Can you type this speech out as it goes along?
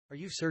Are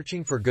you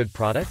searching for good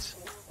products?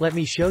 Let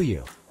me show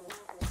you.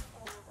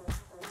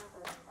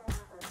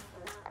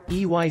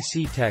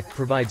 eyc-tech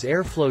provides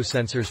airflow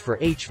sensors for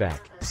HVAC,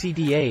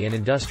 CDA and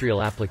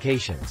industrial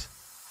applications.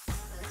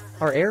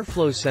 Our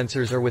airflow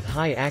sensors are with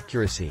high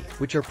accuracy,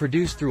 which are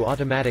produced through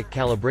automatic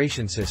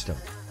calibration system.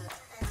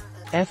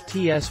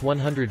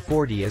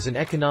 FTS140 is an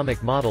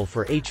economic model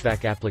for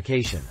HVAC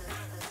application.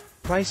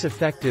 Price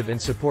effective and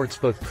supports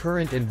both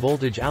current and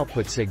voltage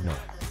output signal.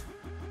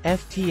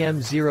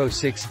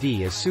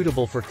 FTM06D is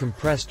suitable for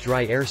compressed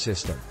dry air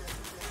system.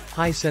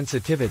 High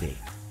sensitivity.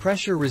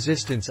 Pressure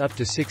resistance up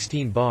to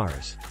 16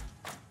 bars.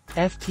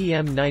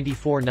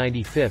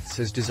 FTM9495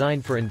 is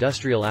designed for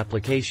industrial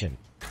application.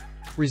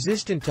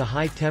 Resistant to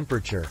high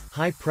temperature,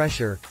 high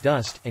pressure,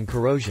 dust, and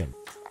corrosion.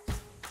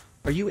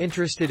 Are you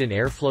interested in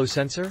airflow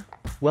sensor?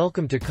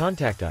 Welcome to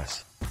contact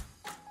us.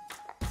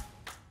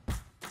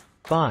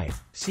 Bye.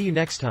 See you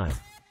next time.